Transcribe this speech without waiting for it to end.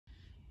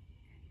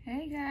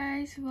Hey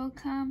guys,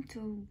 welcome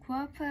to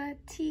Guapa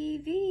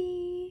TV.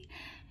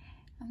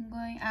 I'm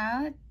going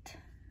out.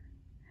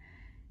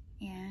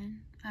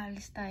 Yan,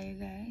 alis tayo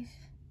guys.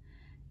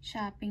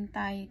 Shopping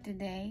tayo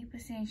today.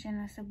 Pasensya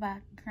na sa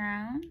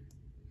background.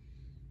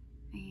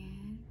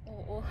 Ayan.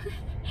 Oo.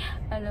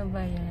 Ano ba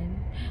yan?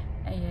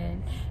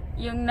 Ayan.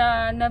 Yung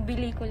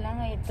nabili ko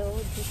lang ito.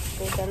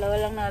 Dito, dalawa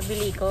lang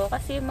nabili ko.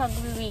 Kasi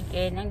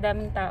mag-weekend. Ang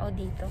daming tao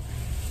dito.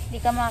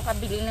 Hindi ka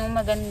makakabili ng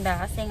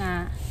maganda. Kasi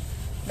nga,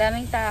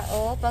 daming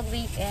tao pag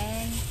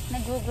weekend.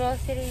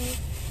 Nag-grocery.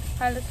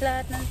 Halos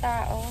lahat ng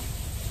tao.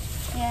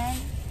 Ayan.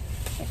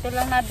 Ito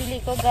lang nabili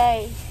ko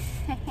guys.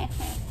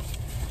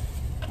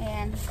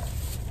 Ayan.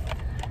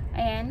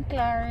 Ayan,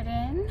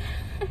 Claren.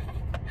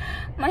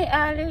 May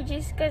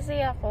allergies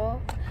kasi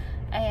ako.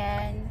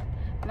 Ayan.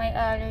 May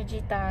allergy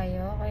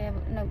tayo. Kaya,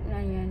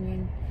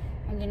 yun.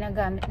 Ang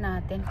ginagamit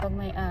natin pag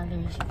may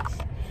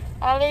allergies.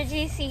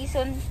 Allergy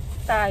season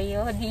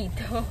tayo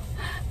dito.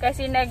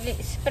 Kasi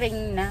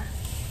nag-spring na.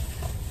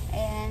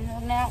 Ayan.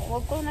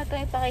 Huwag ko na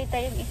itong ipakita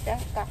yung isa.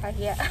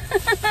 Kakahiya.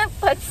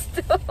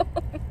 Patstone.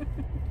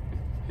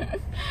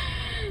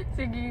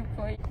 Sige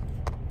po.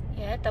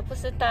 Yeah,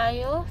 tapos na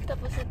tayo.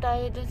 Tapos na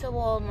tayo dun sa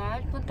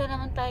Walmart. Punta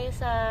naman tayo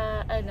sa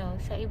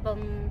sa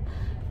ibang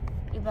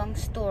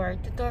store.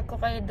 Tutor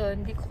ko kayo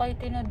doon. Hindi ko kayo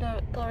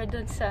tinutor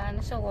doon sa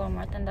sa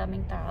Walmart. Ang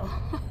daming tao.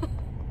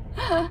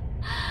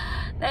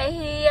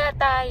 Nahihiya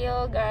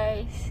tayo,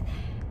 guys.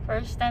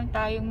 First time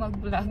tayong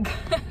mag-vlog.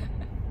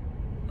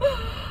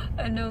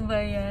 Ano ba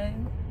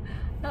 'yan?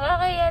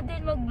 Nakakaya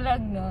din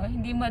mag-vlog, no?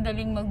 Hindi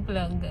madaling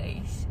mag-vlog,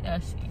 guys.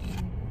 As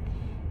in.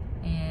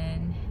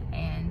 Ayan.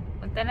 Ayan.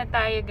 Punta na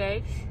tayo,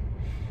 guys.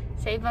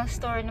 Sa ibang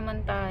store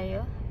naman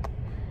tayo.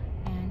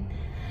 Ayan.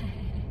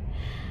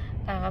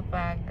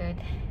 Nakakapagod.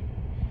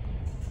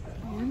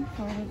 Ayan.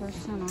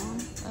 40%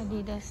 off.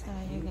 Adidas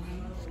tayo,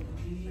 guys.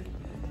 Ayan.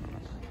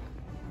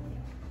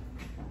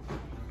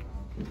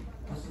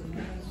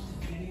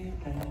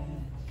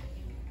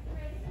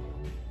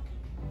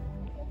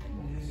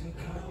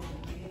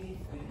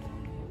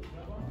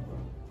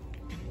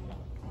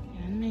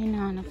 May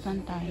hinahanap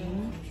lang tayo.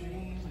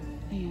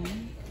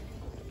 Ayan.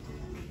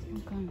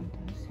 Magkano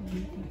ito?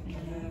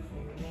 75.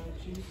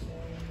 Tapos,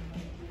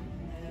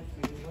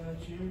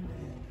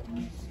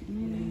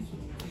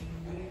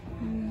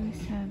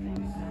 7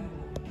 ba?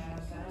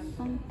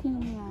 Something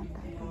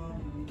yata.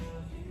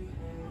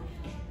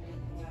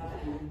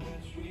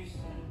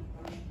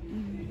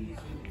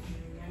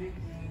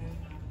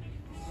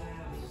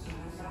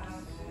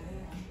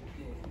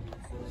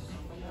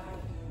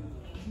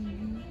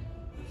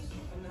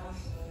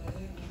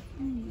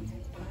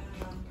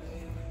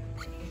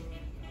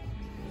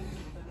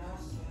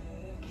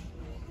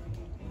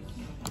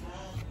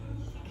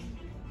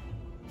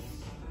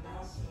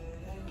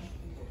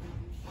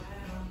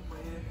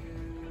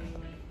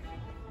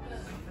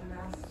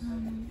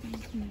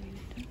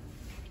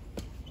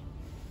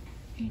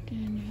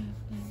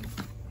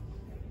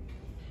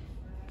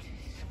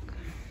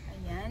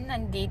 Ayan,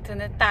 nandito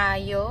na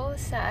tayo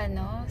sa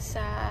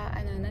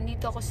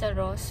nandito ako sa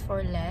Ross for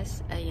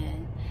Less.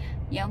 Ayan.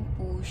 Yan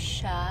po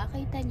siya.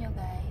 Kita nyo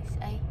guys.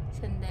 Ay,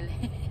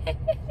 sandali.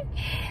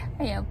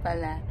 Ayan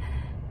pala.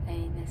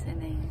 Ay, nasa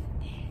na yun.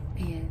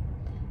 Ayan.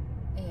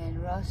 Ayan,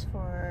 Ross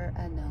for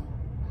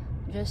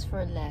just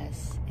for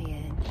less.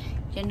 Ayan.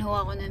 Diyan ho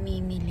ako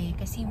namimili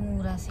kasi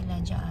mura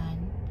sila dyan.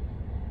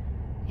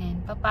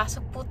 Ayan,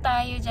 papasok po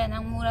tayo dyan.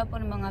 Ang mura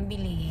po ng mga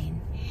bilihin.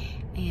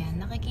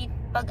 Ayan,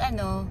 nakikita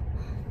nyo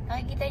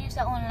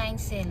sa online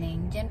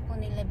selling, dyan po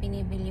nila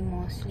binibili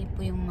mostly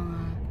po yung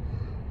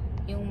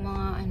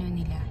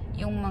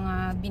mga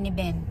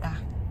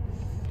binibenta.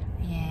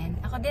 Ayan.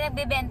 Ako din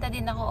nagbebenta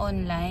din ako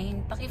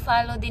online.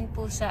 Paki-follow din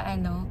po sa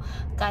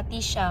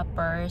Cathy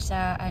Shopper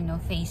sa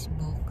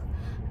Facebook.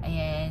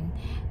 Ayan.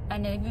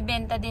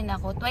 Nagbebenta din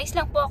ako. Twice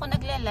lang po ako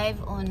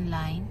nagla-live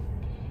online.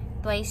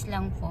 Twice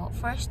lang po.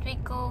 First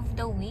week of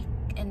the week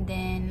and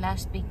then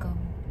last week of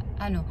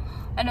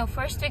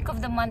first week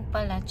of the month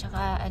pala,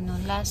 tsaka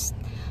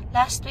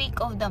last week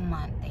of the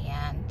month.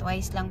 Ayan,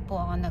 twice lang po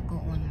ako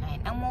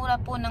nag-online. Ang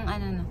mura po ng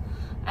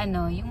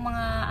yung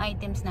mga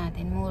items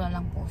natin, mura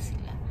lang po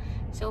sila.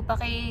 So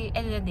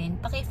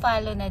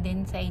paki-follow na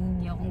din sa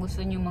inyo kung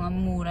gusto niyo mga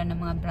mura na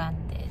mga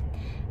branded.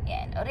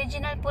 Ayan,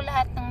 original po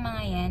lahat ng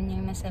mga yan,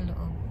 yung nasa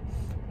loob.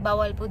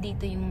 Bawal po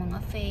dito yung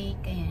mga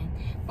fake. Ayan.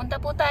 Punta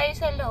po tayo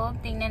sa loob,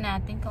 tingnan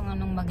natin kung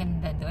anong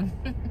maganda doon.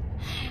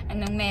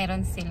 Anong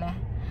meron sila.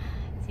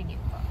 Sige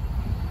po.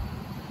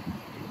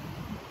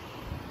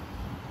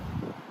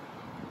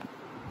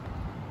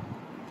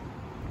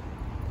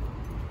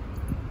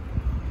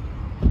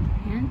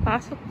 Ayan,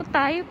 pasok po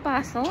tayo,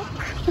 pasok.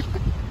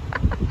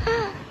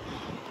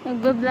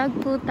 Nagbablog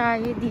po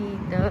tayo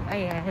dito.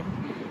 Ayan.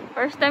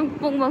 First time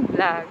pong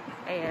mag-vlog.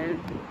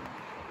 Ayan.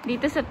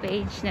 Dito sa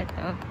page na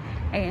to.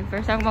 Ayan,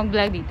 first time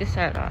mag-vlog dito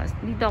sa Ross.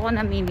 Dito ako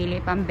namimili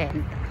pang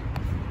benta.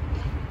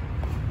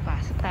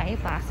 Pasok tayo,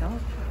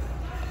 pasok.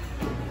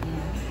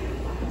 Ayan.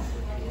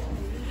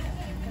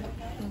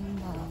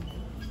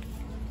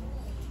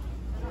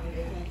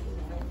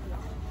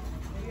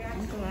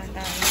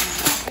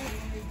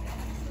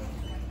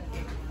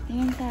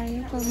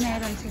 tayo pag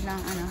meron silang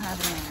ano,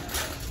 habang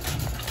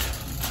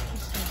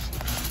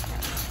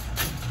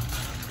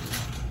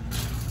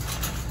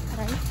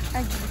right?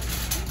 Agad.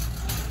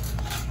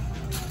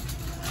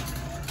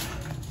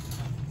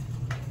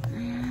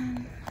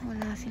 Ayan.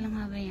 Wala silang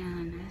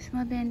Habayanas.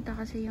 Mabenta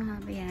kasi yung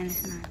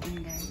Habayanas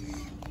natin, guys.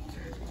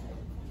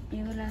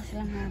 Wala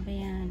silang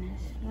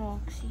Habayanas.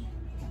 Roxy.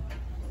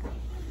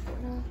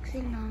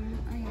 Roxy lang.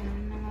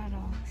 Ayan, mga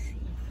Roxy.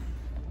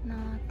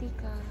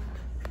 Nautica.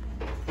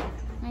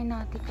 May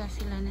Nautica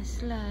sila na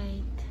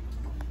slide.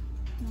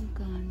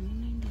 Magkano?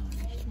 $9.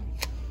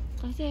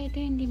 Kasi ito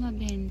hindi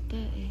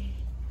mabenta eh.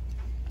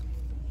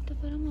 Ito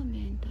parang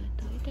mabenta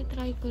ito. Ito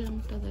try ko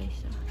lang to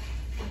guys.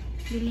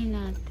 Bili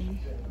natin.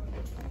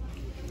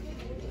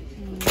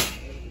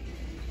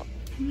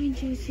 May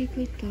juicy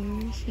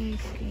couture.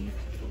 Size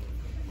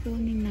 8.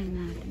 Kunin na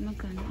natin.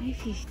 Magkano? Ay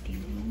 50.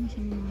 Mas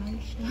mahal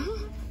siya.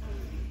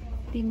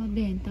 Hindi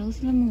mabenta.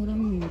 Tapos na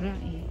mura-mura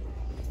eh.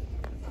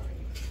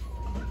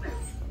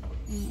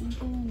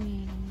 Ito na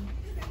meron.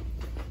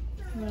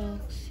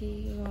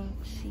 Roxy.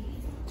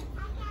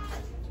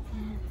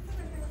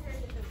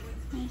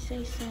 May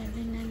size 7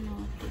 na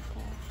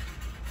Nautica.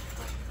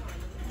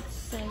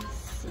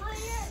 Size 6.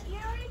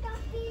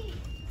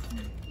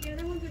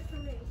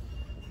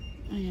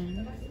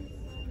 Ayan.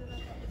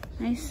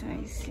 May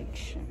size 6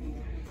 siya.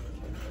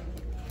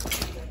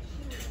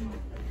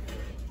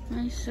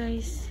 May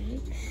size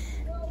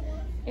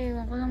 6.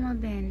 Ewan ko lang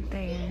mabenta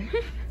yan.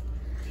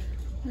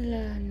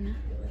 Wala na.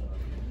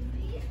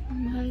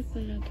 Ang mahal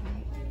pala to.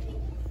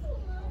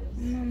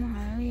 Ang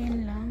mahal,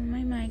 yan lang.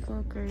 May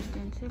micro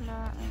curtain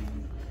sila.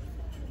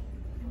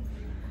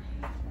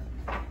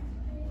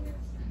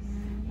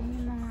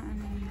 Yung mga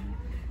ano.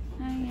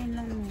 Ay, yan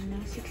lang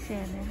muna.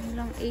 6-7.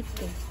 Lang 8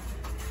 eh.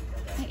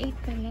 May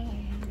 8 pala.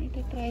 Ayan.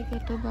 Ito try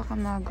ko to. Baka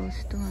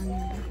magustuhan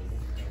nila.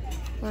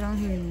 Parang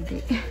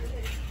hindi.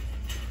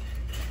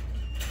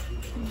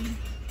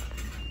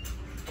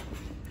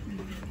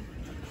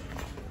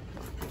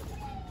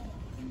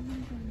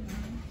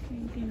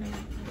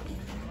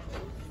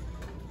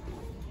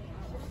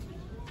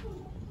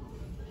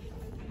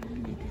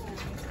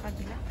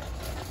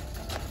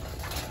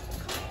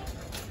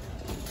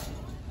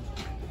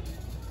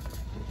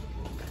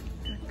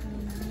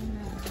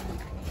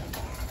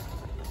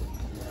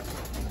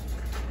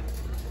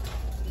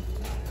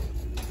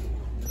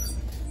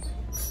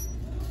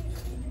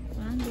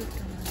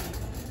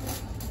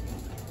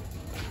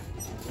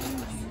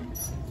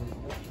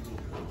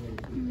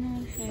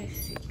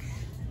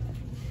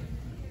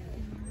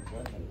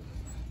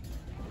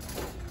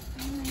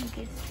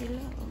 Sila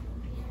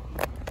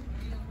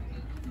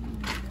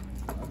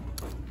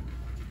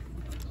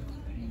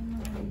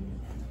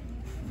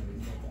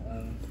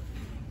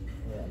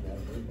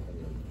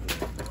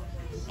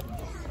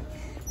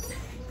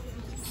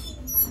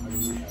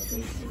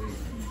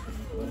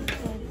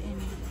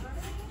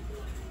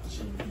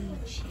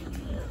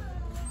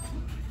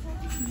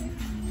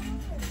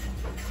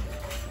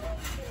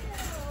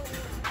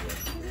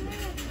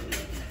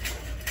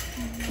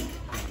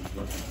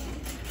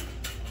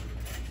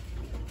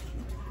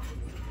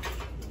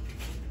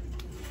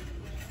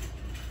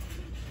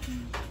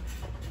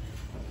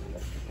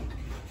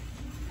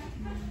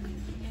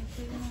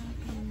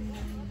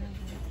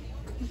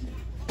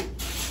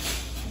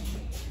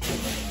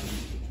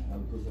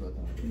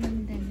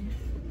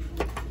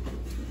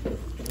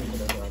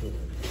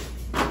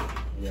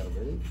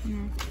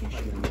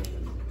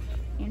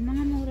yan,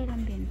 mga mura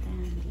lang benta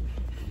dito.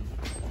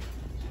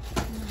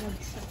 Mga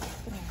bagsak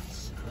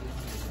price.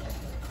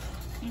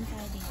 Yan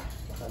tayo dito.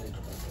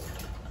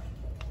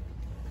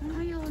 Ang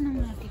ayaw ko ng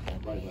Nautica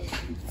guys.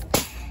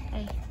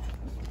 Ay.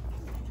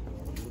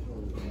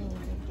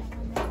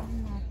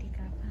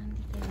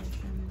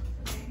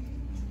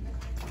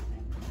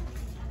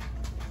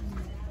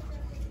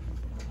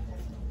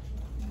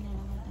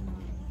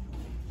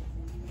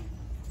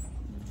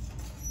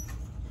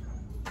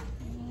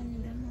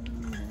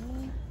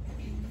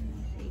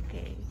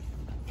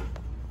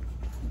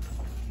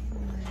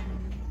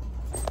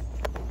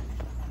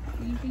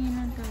 Tingin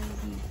lang tayo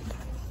dito.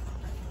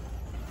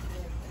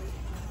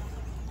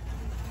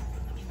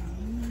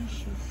 Mga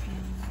shoes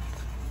lang.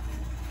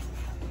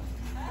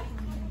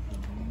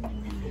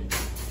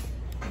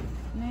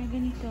 May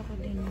ganito ako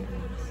din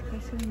guys.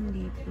 Kaso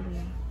hindi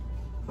pula.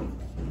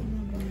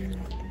 Ano ba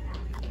natin?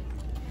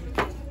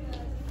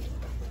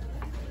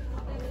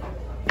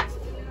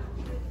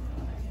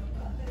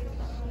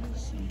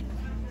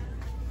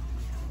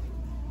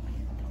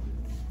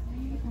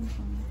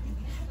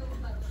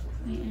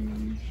 May ano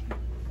na siya.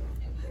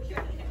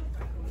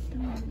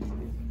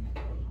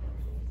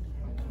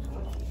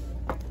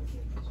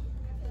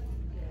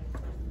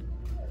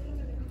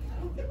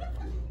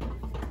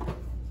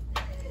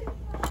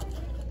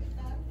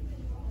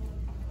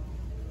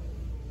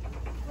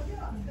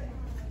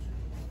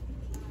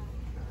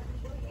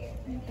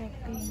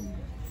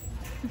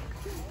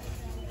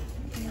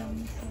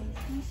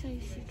 May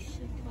size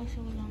 6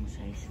 kaso walang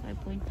size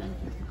 5.1.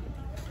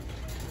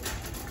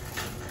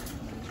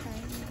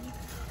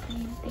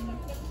 Tingin.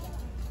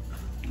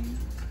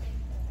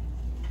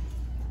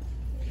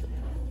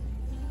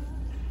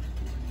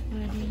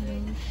 Body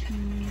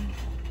lotion.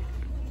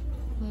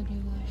 Body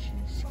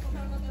washes.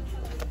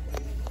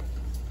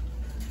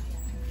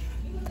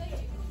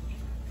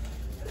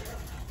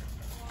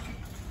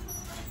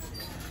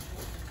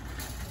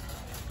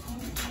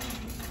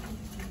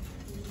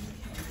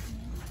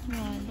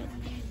 Wallet.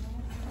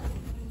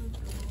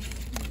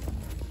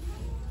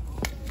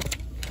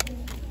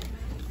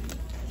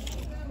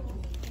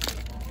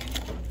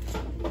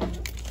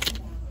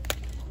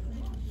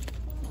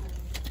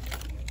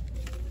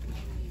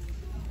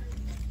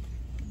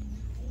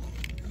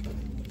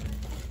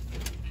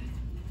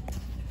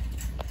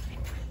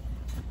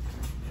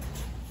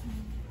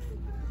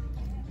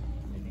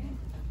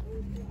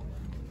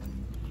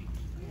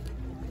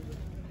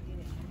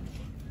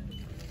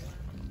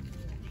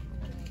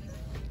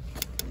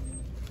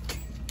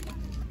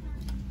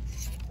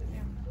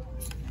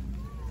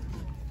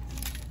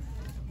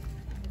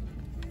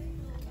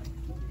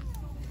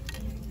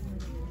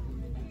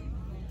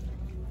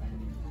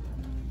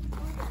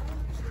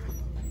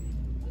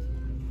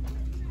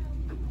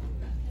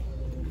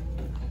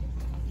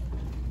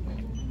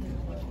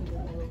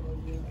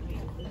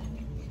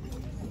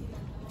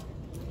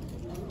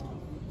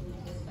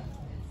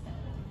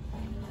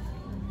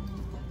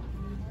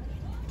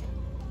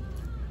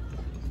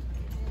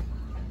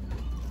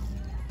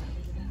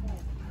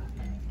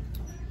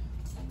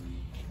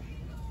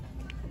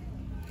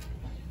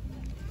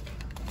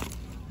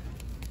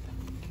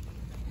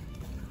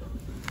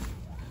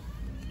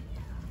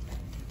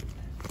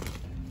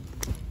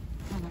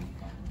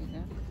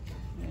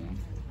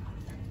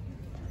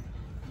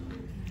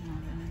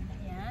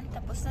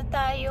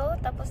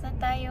 Tapos na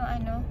tayo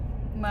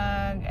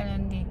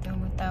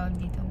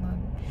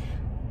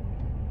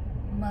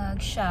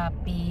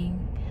mag-shopping.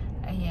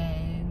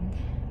 Ayan.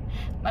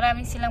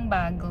 Marami silang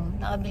bago.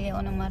 Nakabili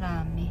ako ng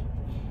marami.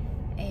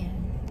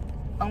 Ayan.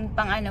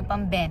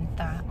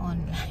 Pang-benta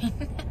online.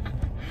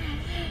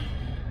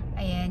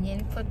 Ayan,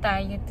 yan po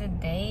tayo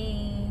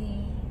today.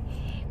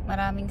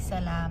 Maraming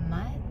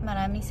salamat.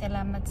 Maraming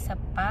salamat sa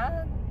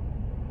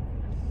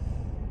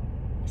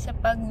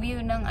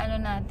pag-view ng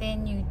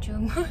natin,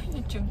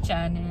 YouTube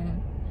channel.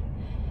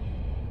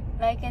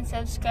 Like and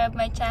subscribe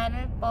my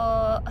channel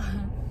po.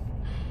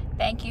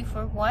 Thank you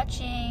for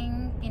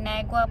watching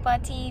Pinay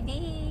Guapa TV.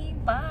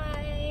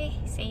 Bye.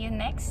 See you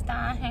next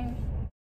time.